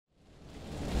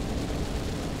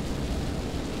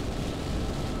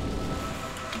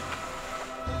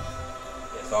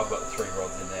So I've got the 3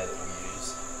 rods in there that we'll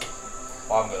use.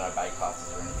 I haven't got no bait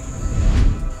classes or anything.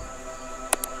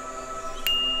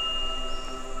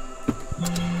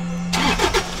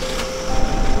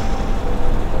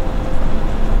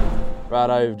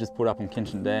 Righto, we've just put up in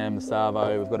Kinchin Dam, the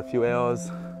Savo. We've got a few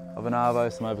hours of an arvo,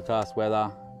 some overcast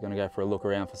weather. We're going to go for a look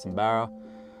around for some barra.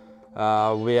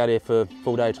 We'll be out here for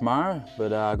full day tomorrow,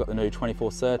 but I've got the new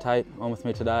 24 Certate on with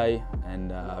me today,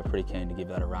 and pretty keen to give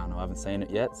that a run. I haven't seen it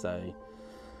yet, so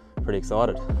pretty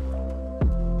excited.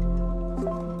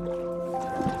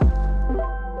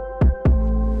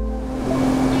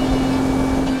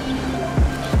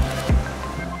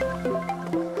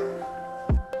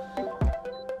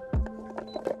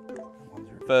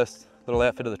 First little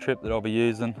outfit of the trip that I'll be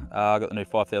using, I've got the new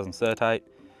 5000 Certate.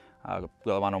 I've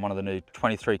got one on one of the new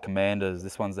 23 Commanders.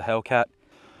 This one's the Hellcat.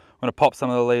 I'm going to pop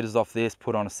some of the leaders off this,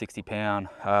 put on a 60-pound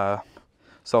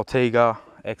Saltiga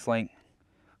X-Link.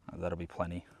 That'll be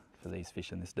plenty for these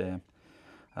fish in this dam.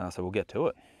 So we'll get to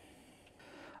it.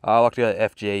 I like to go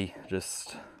FG,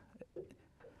 just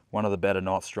one of the better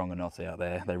knots, stronger knots out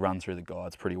there. They run through the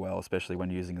guides pretty well, especially when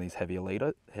using these heavier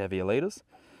leaders.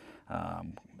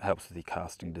 Helps with your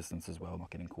casting distance as well,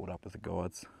 not getting caught up with the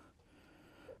guides.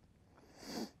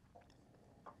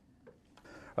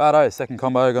 Righto, second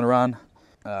combo going to run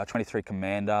 23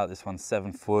 Commander. This one's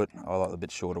 7 foot. I like the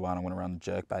bit shorter one. I'm going to run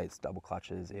jerk baits, double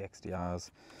clutches,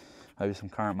 EXDRs, maybe some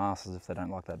current masters if they don't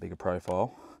like that bigger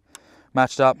profile.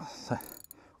 Matched up,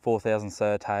 4000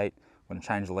 Certate. I'm going to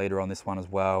change the leader on this one as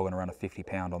well. I'm going to run a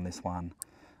 50-pound on this one,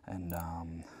 and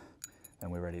then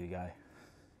we're ready to go.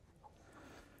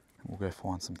 We'll go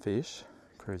find some fish,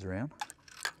 cruise around.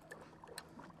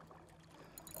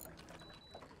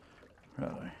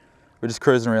 Right. We're just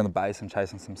cruising around the basin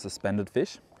chasing some suspended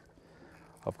fish.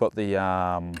 I've got the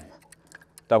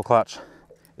double clutch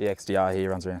EXDR here,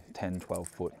 runs around 10-12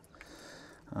 foot.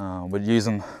 We're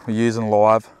using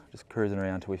live, just cruising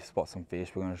around until we spot some fish.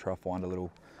 We're going to try to find a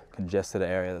little congested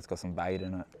area that's got some bait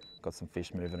in it, got some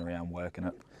fish moving around working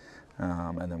it,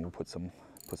 and then we'll put some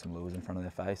lures in front of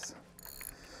their face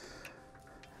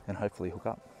and hopefully hook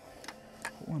up.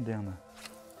 Put one down there.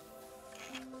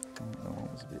 That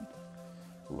one was a bit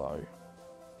low.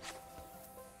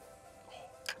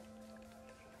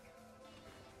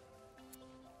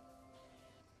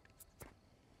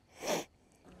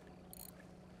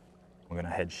 We're going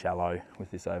to head shallow with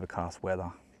this overcast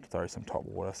weather, throw some top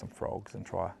water, some frogs, and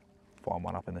try find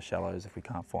one up in the shallows if we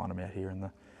can't find them out here in the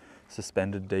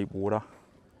suspended deep water.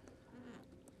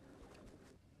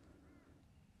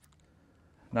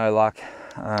 No luck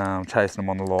chasing them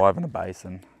on the live in the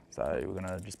basin, so we're going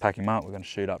to just pack him up. We're going to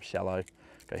shoot up shallow,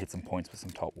 go hit some points with some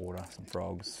top water, some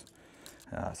frogs,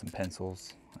 some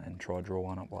pencils, and try draw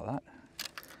one up like that.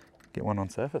 Get one on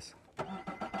surface. I'm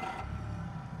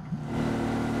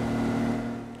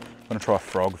going to try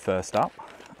frog first up.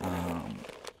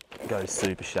 Go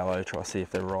super shallow, try to see if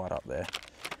they're right up there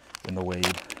in the weed.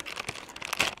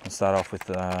 I'll start off with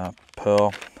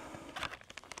pearl.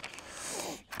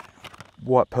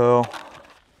 White pearl.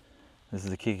 This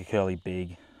is a Kicker Curly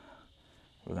Big.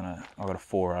 I've got a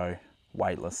 4.0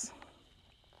 weightless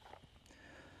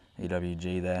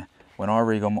EWG there. When I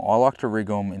rig them, I like to rig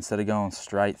them, instead of going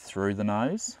straight through the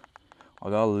nose, I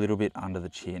go a little bit under the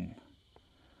chin.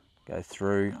 Go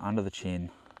through, under the chin,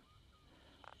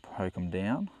 poke them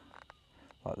down,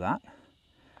 like that,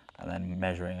 and then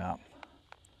measuring up,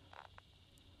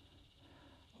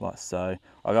 like so.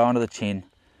 I go under the chin.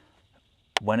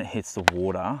 When it hits the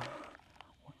water,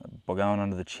 by going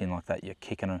under the chin like that, you're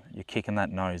kicking that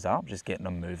nose up, just getting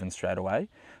them moving straight away.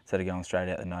 Instead of going straight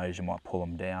out the nose, you might pull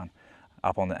them down,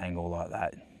 up on the angle like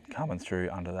that, coming through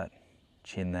under that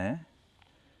chin there.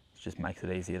 It just makes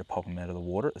it easier to pop them out of the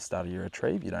water at the start of your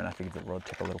retrieve. You don't have to give the rod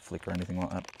tip a little flick or anything like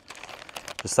that.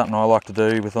 Just something I like to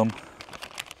do with them.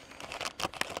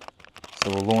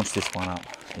 So we'll launch this one up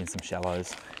in some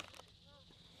shallows.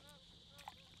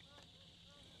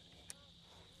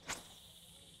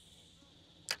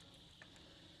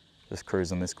 Just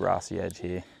cruising this grassy edge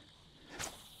here.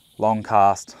 Long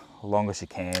cast, the longest you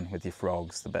can with your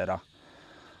frogs, the better.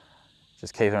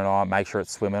 Just keeping an eye, make sure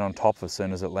it's swimming on top as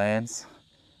soon as it lands.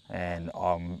 And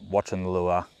I'm watching the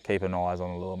lure, keeping eyes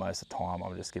on the lure most of the time.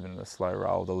 I'm just giving it a slow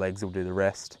roll. The legs will do the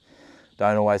rest.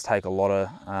 Don't always take a lot of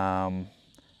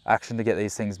action to get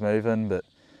these things moving, but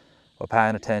by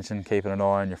paying attention, keeping an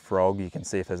eye on your frog, you can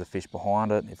see if there's a fish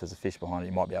behind it. If there's a fish behind it,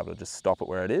 you might be able to just stop it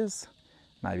where it is.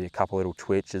 Maybe a couple little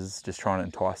twitches, just trying to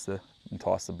entice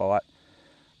the bite.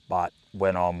 But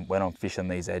when I'm fishing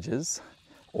these edges,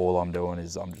 all I'm doing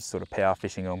is I'm just sort of power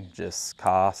fishing them, just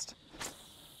cast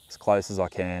as close as I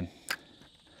can,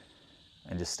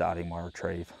 and just starting my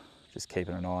retrieve. Just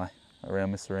keeping an eye around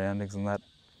my surroundings and that,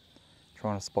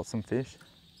 trying to spot some fish.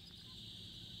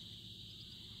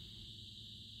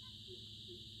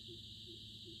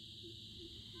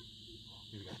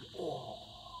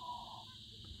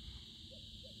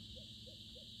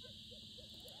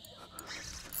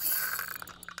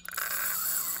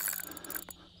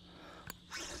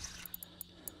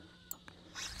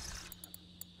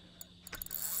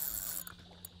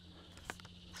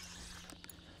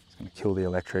 Kill the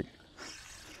electric.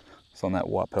 It's on that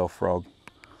white pearl frog.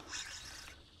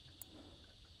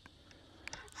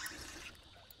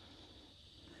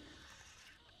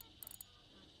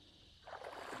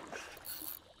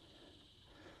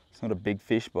 It's not a big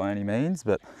fish by any means,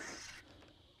 but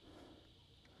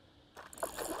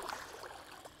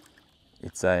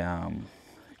it's a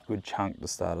good chunk to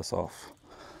start us off.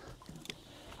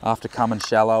 After coming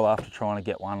shallow, after trying to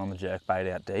get one on the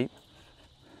jerkbait out deep,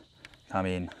 come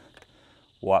in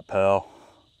white pearl,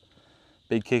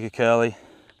 big kicker curly.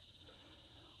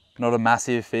 Not a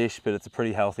massive fish, but it's a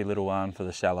pretty healthy little one for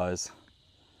the shallows.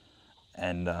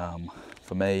 And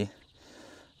for me,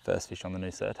 first fish on the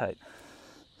new Certate.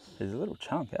 It's a little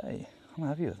chunk, eh? I'm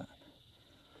happy with that.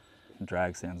 The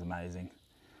drag sounds amazing,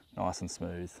 nice and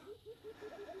smooth.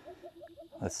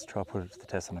 Let's try to put it to the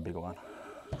test on a bigger one.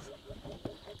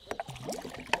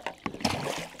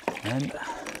 And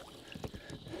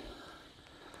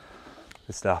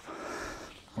good stuff.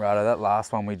 Righto, that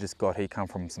last one we just got, he come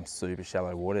from some super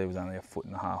shallow water. It was only 1.5 foot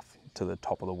to the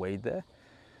top of the weed there.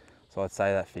 So I'd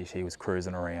say that fish, he was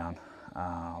cruising around,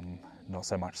 not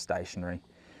so much stationary.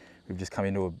 We've just come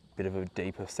into a bit of a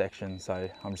deeper section, so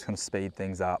I'm just gonna speed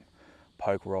things up,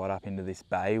 poke right up into this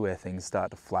bay where things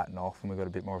start to flatten off and we've got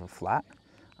a bit more of a flat.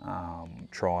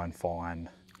 Try and find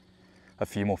a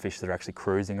few more fish that are actually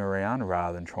cruising around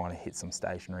rather than trying to hit some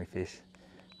stationary fish.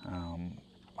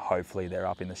 Hopefully they're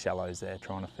up in the shallows there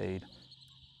trying to feed.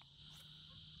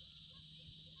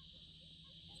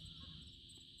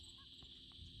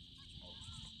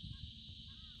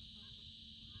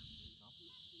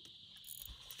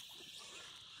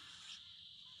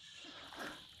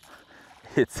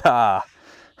 It's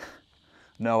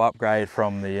no upgrade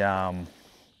from the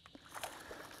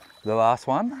last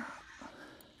one.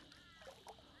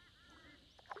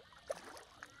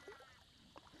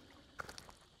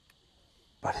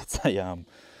 But it's a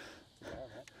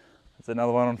it's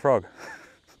another one on frog.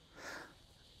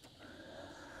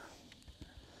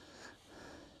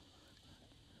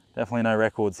 Definitely no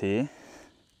records here,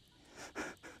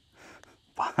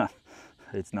 but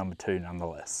it's number 2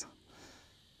 nonetheless.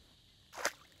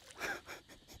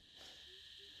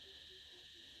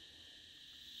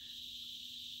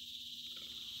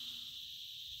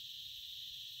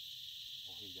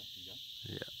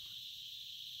 Yeah.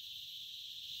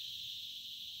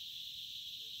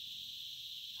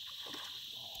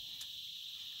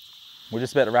 We're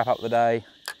just about to wrap up the day.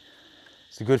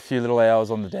 It's a good few little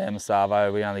hours on the dam of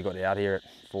Savo. We only got out here at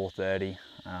 4:30,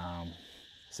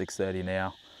 6:30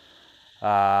 now.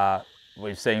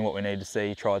 We've seen what we need to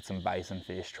see, tried some basin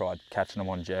fish, tried catching them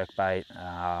on jerkbait.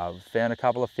 Found a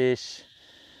couple of fish,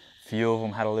 a few of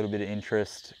them had a little bit of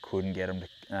interest, couldn't get them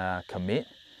to commit.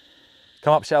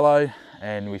 Come up shallow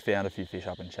and we found a few fish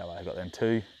up in shallow. Got them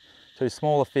two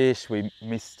smaller fish. We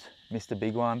missed a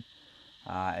big one.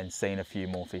 And seen a few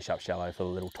more fish up shallow for the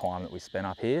little time that we spent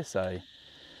up here. So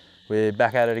we're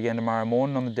back at it again tomorrow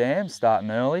morning on the dam,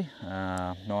 starting early,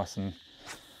 nice and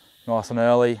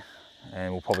early,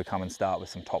 and we'll probably come and start with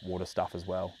some top water stuff as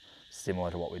well, similar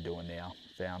to what we're doing now.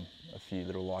 Found a few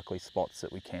little likely spots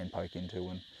that we can poke into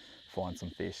and find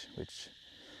some fish, which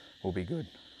will be good.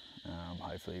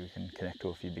 Hopefully we can connect to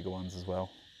a few bigger ones as well,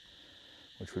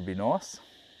 which would be nice,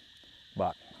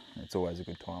 but it's always a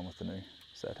good time with the new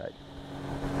Certate.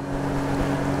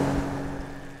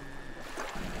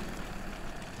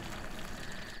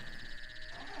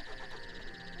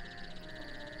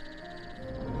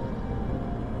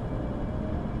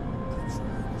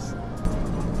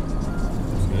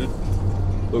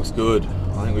 Looks good.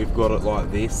 I think we've got it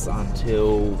like this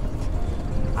until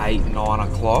 8, 9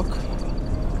 o'clock.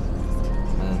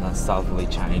 And then that southerly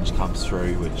change comes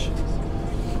through, which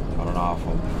I don't know if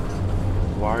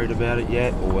I'm worried about it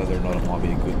yet or whether or not it might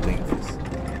be a good thing for us.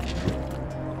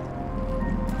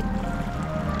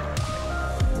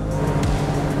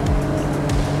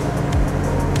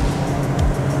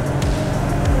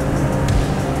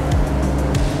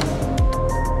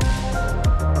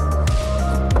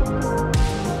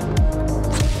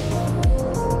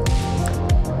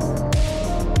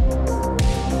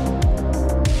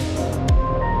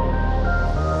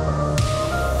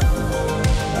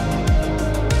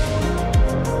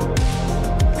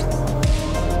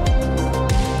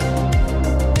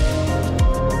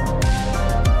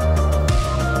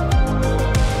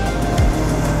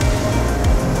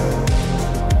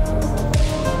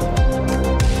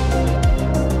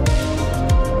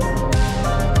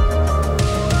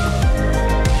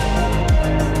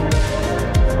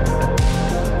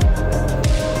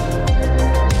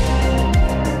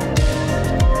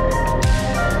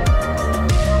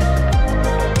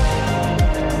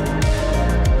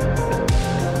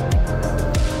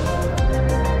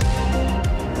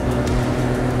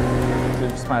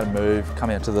 come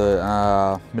out to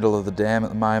the middle of the dam at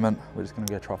the moment. We're just going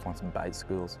to go try find some bait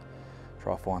schools,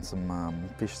 try find some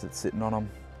fish that's sitting on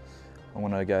them. I'm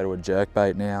going to go to a jerk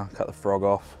bait now, cut the frog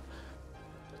off.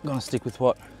 I'm going to stick with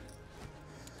one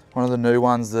of the new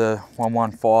ones, the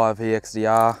 115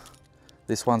 EXDR.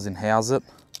 This one's in House It.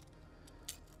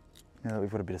 Now that we've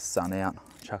got a bit of sun out,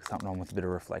 chuck something on with a bit of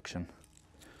reflection.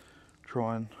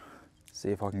 Try and see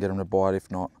if I can get them to bite. If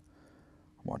not,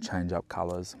 I might change up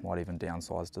colours, might even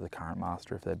downsize to the current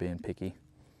master if they're being picky.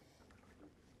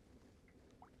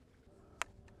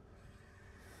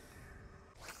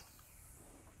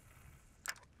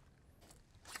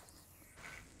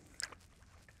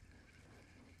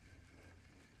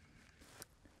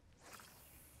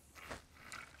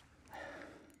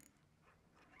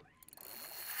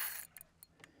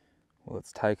 Well,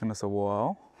 it's taken us a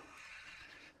while.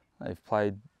 They've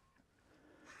played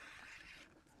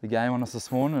the game on us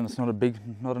this morning, and it's not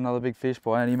another big fish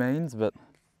by any means, but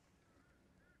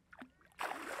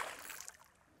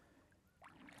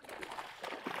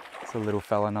it's a little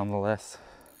fella nonetheless.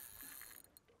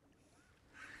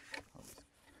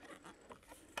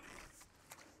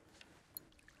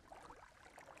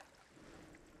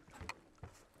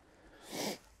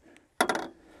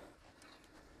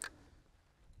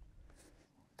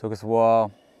 Took us a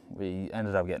while. We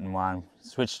ended up getting one.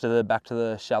 Switched back to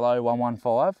the shallow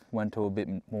 115. Went to a bit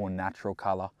more natural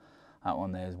colour. That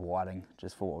one there is whiting,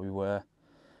 just for what we were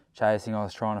chasing. I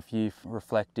was trying a few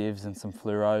reflectives and some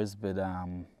fluoros, but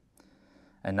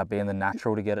ended up being the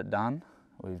natural to get it done.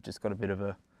 We've just got a bit of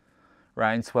a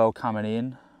rain swell coming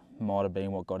in. Might have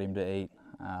been what got him to eat.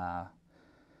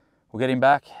 We'll get him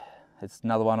back. It's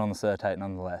another one on the Certate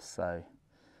nonetheless, so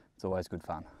it's always good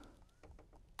fun.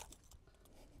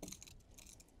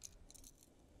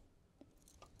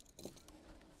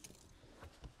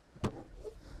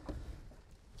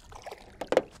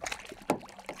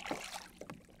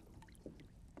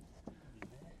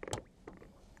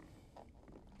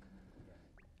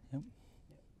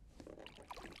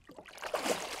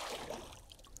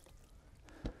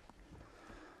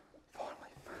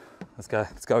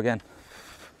 Let's go again.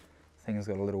 Thing's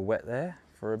got a little wet there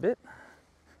for a bit,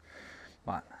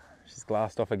 but she's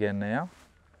glassed off again now.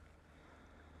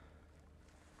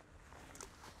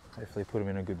 Hopefully put him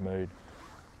in a good mood.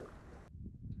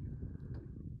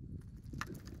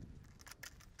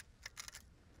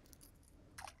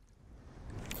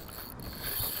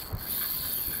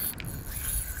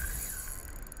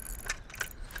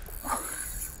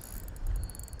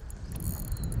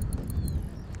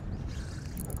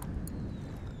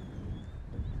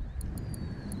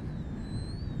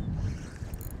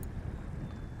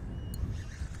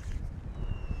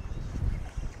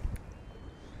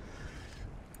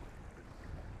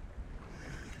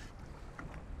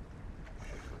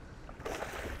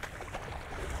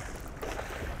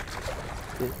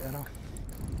 Bit better.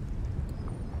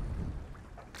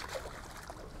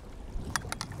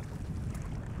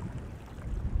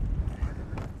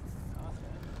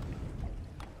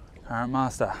 Current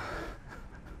master.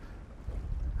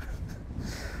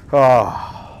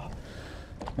 Oh,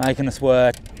 making us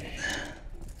work.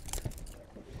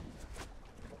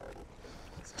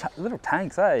 Little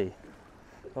tanks, eh?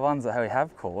 The ones that we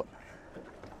have caught.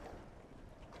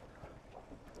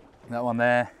 That one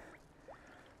there.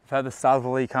 I've had the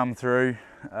southerly come through.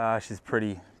 She's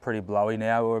pretty blowy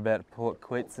now. We're about to pull it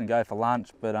quits and go for lunch,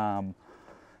 but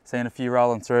seeing a few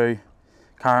rolling through.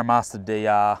 Current master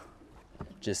DR,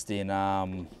 just in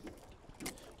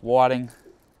whiting.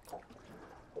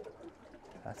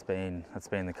 That's been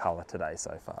the colour today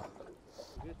so far.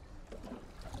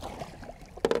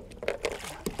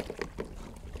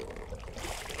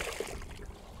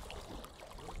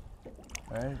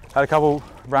 Had a couple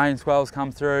rain swells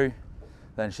come through,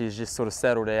 then she's just sort of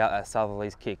settled out. That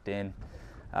southerly's kicked in.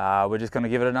 We're just going to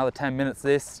give it another 10 minutes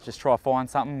just try to find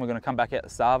something. We're going to come back out to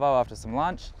Savo after some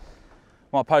lunch.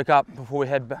 Might poke up before we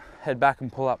head back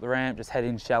and pull up the ramp, just head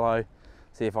in shallow,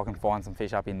 see if I can find some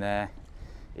fish up in there.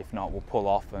 If not, we'll pull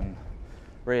off and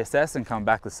reassess and come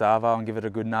back to Savo and give it a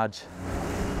good nudge.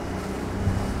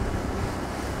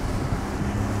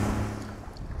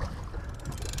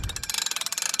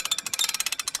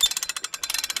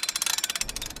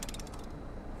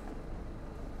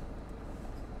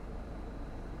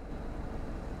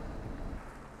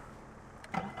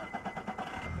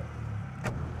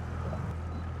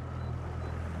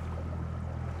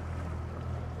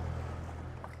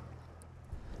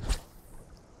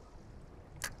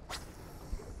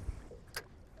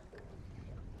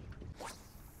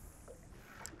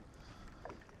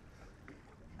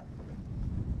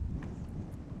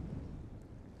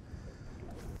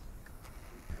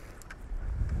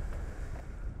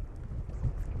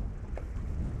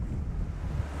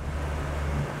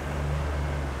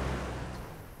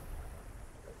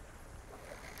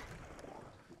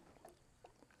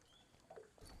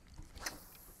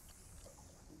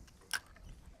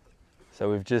 So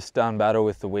we've just done battle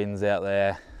with the winds out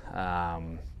there.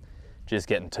 Just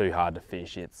getting too hard to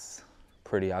fish. It's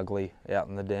pretty ugly out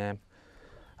in the dam.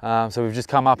 So we've just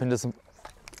come up into some...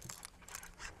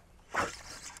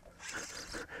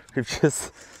 We've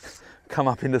just come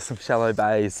up into some shallow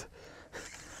bays,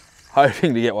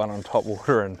 hoping to get one on top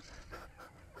water, and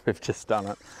we've just done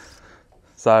it.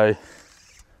 So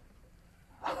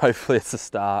hopefully it's the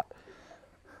start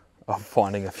of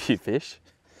finding a few fish.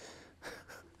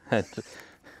 And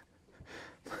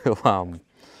we'll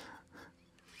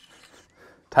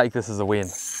take this as a win.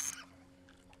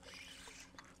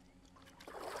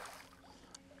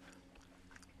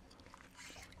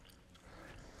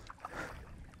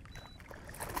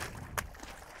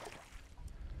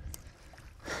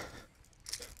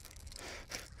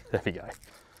 There we go.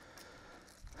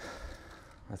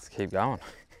 Let's keep going.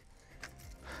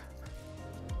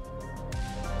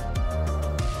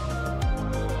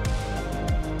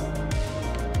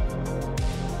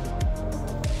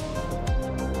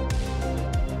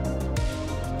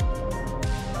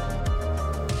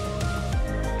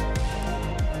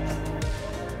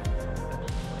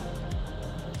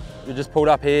 We just pulled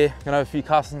up here, gonna have a few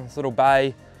casts in this little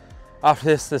bay. After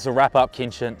this will wrap up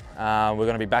Kinshant. We're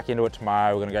going to be back into it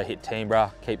tomorrow. We're going to go hit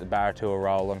Teamborough, keep the Barra Tour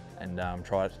rolling, and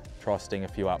try sting a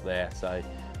few up there. So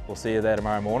we'll see you there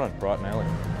tomorrow morning, bright and early.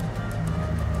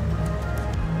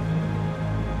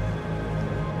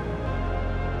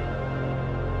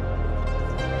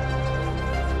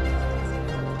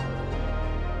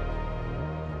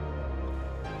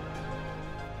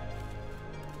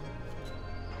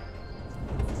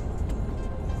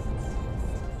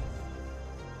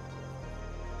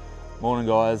 Morning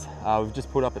guys, we've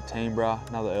just put up at Teamborough,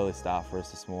 another early start for us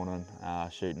this morning,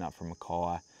 shooting up from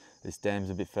Mackay. This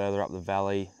dam's a bit further up the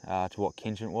valley to what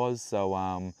Kinshant was, so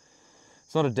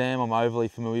it's not a dam I'm overly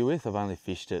familiar with. I've only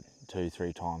fished it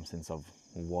 2-3 times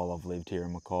while I've lived here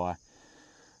in Mackay.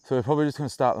 So we're probably just going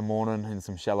to start the morning in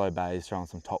some shallow bays, throwing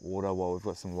some top water while we've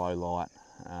got some low light.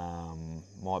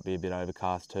 Might be a bit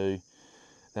overcast too.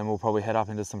 Then we'll probably head up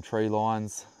into some tree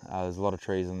lines. There's a lot of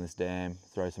trees in this dam.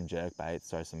 Throw some jerk baits,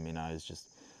 throw some minnows, just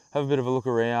have a bit of a look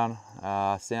around,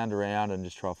 sound around, and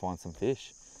just try to find some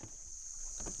fish.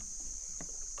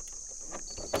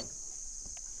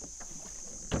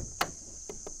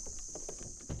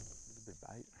 There's a bit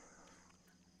of bait.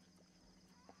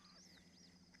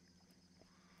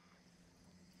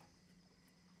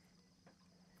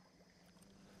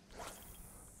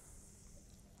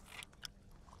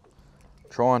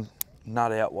 Try and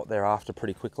nut out what they're after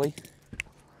pretty quickly.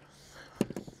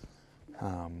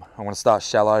 I want to start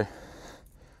shallow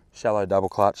double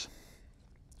clutch.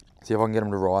 See if I can get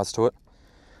them to rise to it.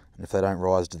 And if they don't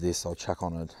rise to this, I'll chuck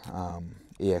on an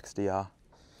EXDR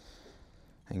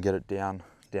and get it down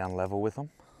level with them.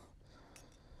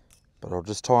 But I'll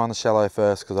just tie on the shallow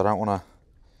first because I don't want to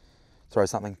throw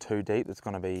something too deep that's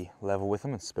going to be level with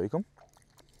them and spook them.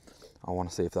 I want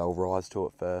to see if they'll rise to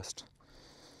it first.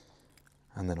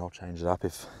 And then I'll change it up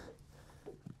if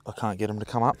I can't get them to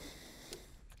come up.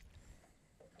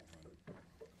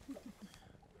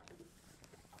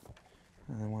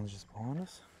 And then one's just behind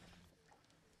us.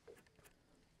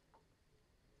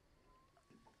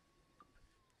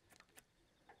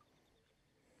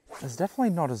 There's definitely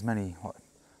not as many,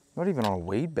 not even on a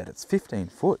weed bed, it's 15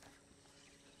 foot.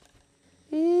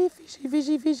 Fishy,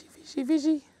 fishy, fishy, fishy,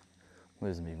 fishy.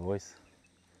 Losing my voice.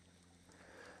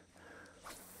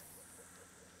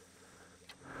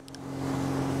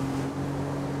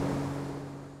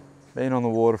 Been on the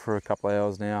water for a couple of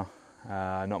hours now.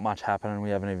 Not much happening, we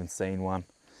haven't even seen one.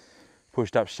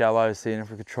 Pushed up shallow, seeing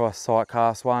if we could try sight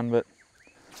cast one, but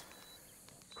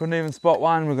couldn't even spot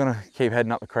one. We're gonna keep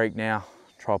heading up the creek now,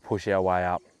 try to push our way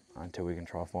up until we can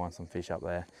try to find some fish up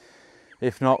there.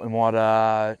 If not, we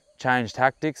might change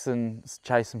tactics and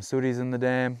chase some sooties in the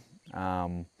dam.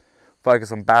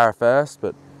 Focus on Barra first,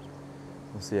 but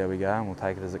we'll see how we go and we'll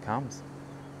take it as it comes.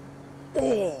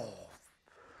 Oh.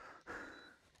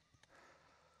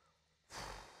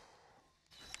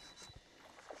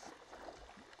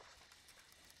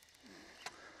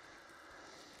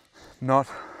 Not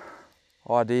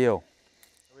ideal.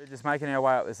 We're just making our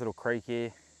way up this little creek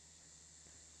here.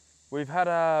 We've had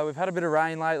a bit of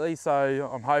rain lately, so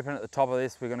I'm hoping at the top of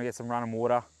this we're going to get some running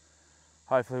water.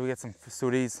 Hopefully we get some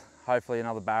sooties, hopefully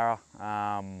another barra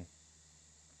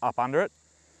up under it.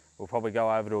 We'll probably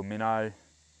go over to a minnow,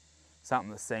 something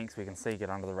that sinks, we can sink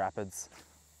it under the rapids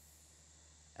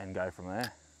and go from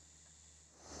there.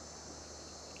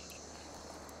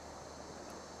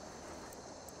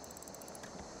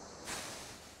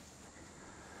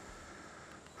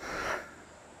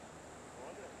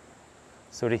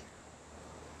 Sooty.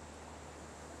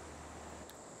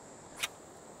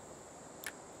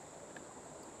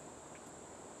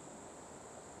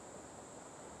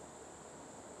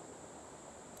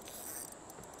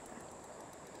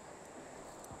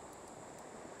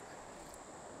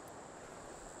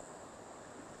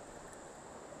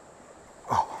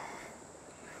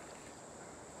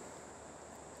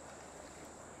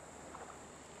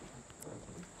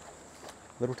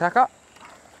 Little tacker.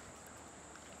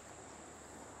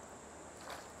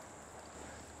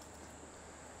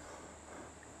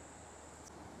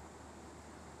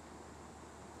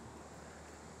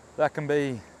 That can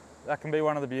be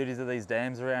one of the beauties of these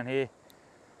dams around here.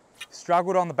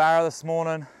 Struggled on the Barra this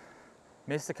morning,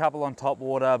 missed a couple on top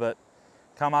water, but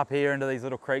come up here into these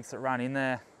little creeks that run in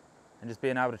there and just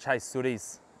being able to chase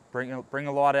sooties. Bring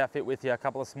a light outfit with you, a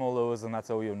couple of small lures, and that's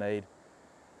all you'll need.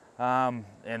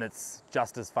 And it's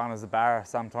just as fun as the Barra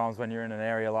sometimes when you're in an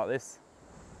area like this.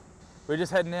 We're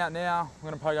just heading out now.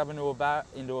 We're gonna poke up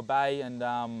into a bay and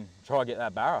try to get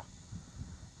that Barra.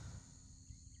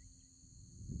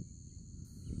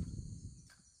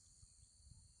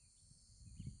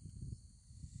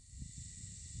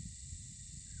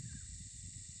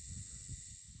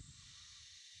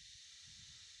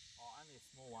 Only a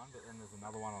small one, but then there's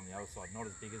another one on the other side, not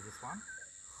as big as this one,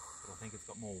 but I think it's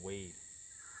got more weed.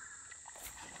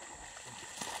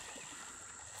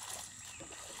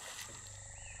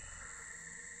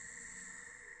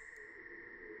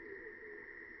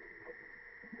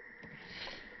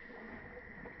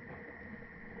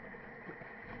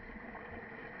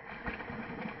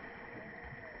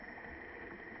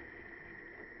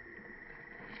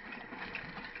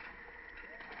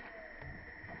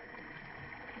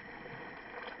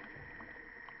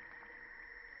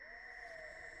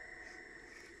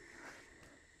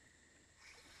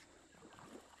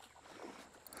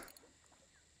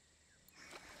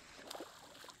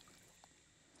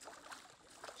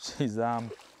 She's nothing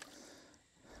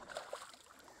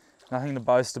to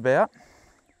boast about,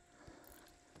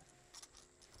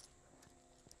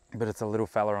 but it's a little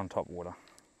fella on top water.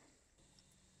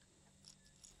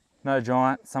 No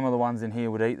giant. Some of the ones in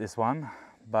here would eat this one,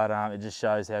 but it just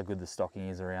shows how good the stocking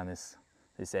is around this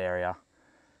area.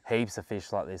 Heaps of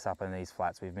fish like this up in these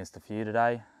flats. We've missed a few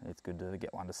today. It's good to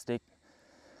get one to stick.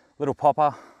 Little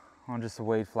popper on just a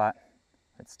weed flat.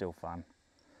 It's still fun.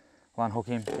 I'll unhook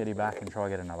him, get him back and try to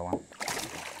get another one.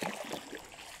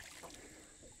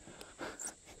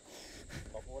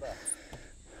 Top water.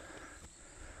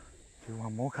 Do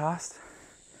one more cast.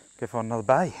 Go find another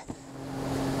bay.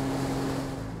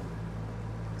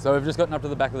 So we've just gotten up to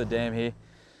the back of the dam here.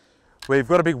 We've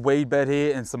got a big weed bed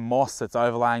here and some moss that's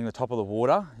overlaying the top of the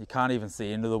water. You can't even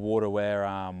see into the water where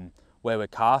we're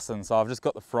casting. So I've just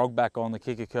got the frog back on, the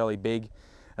kicker curly big,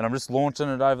 and I'm just launching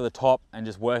it over the top and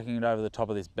just working it over the top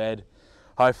of this bed.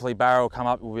 Hopefully Barra will come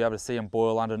up, we'll be able to see them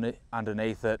boil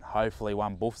underneath it. Hopefully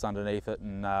one buffs underneath it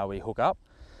and we hook up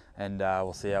and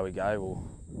we'll see how we go.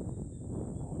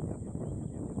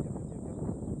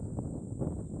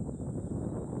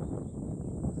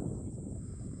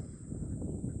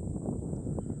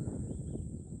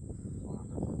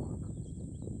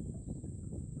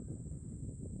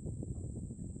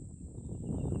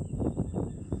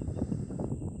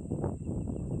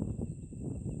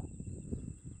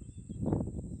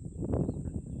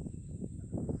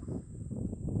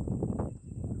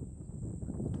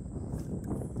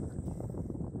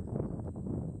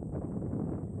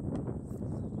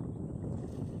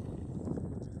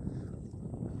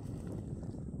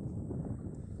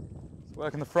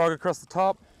 Working the frog across the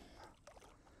top.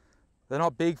 They're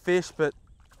not big fish, but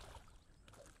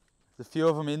there's a few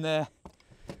of them in there.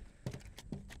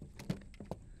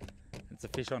 It's a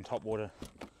fish on top water,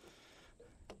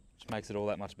 which makes it all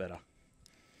that much better.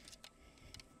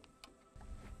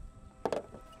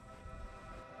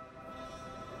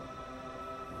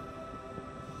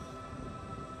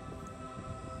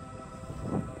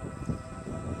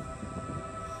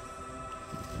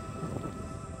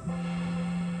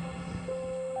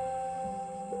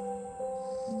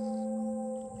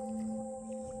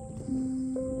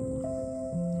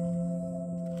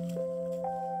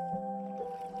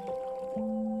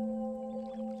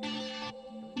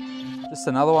 Just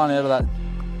another one out of that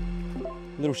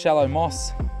little shallow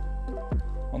moss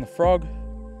on the frog.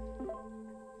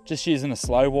 Just using a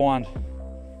slow wind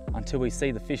until we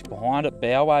see the fish behind it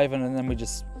bow waving, and then we're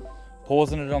just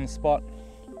pausing it on the spot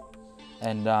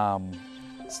and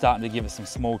starting to give it some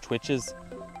small twitches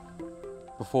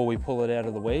before we pull it out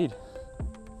of the weed.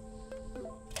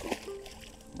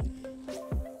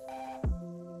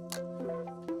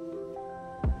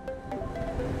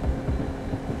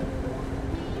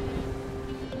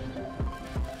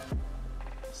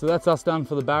 So that's us done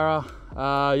for the Barra.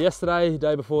 Yesterday,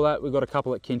 day before that, we got a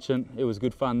couple at Kinchant. It was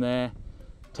good fun there.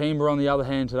 Timber, on the other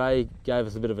hand, today gave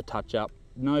us a bit of a touch up.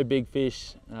 No big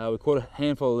fish. We caught a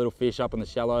handful of little fish up in the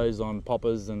shallows on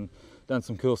poppers and done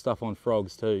some cool stuff on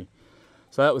frogs too.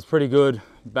 So that was pretty good.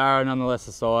 Barra, nonetheless,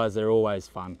 the size, they're always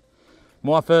fun.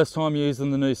 My first time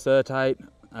using the new Certate.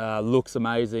 looks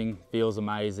amazing, feels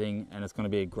amazing, and it's going to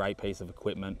be a great piece of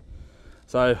equipment.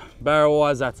 So barrel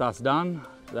wise, that's us done.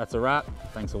 That's a wrap.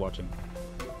 Thanks for watching.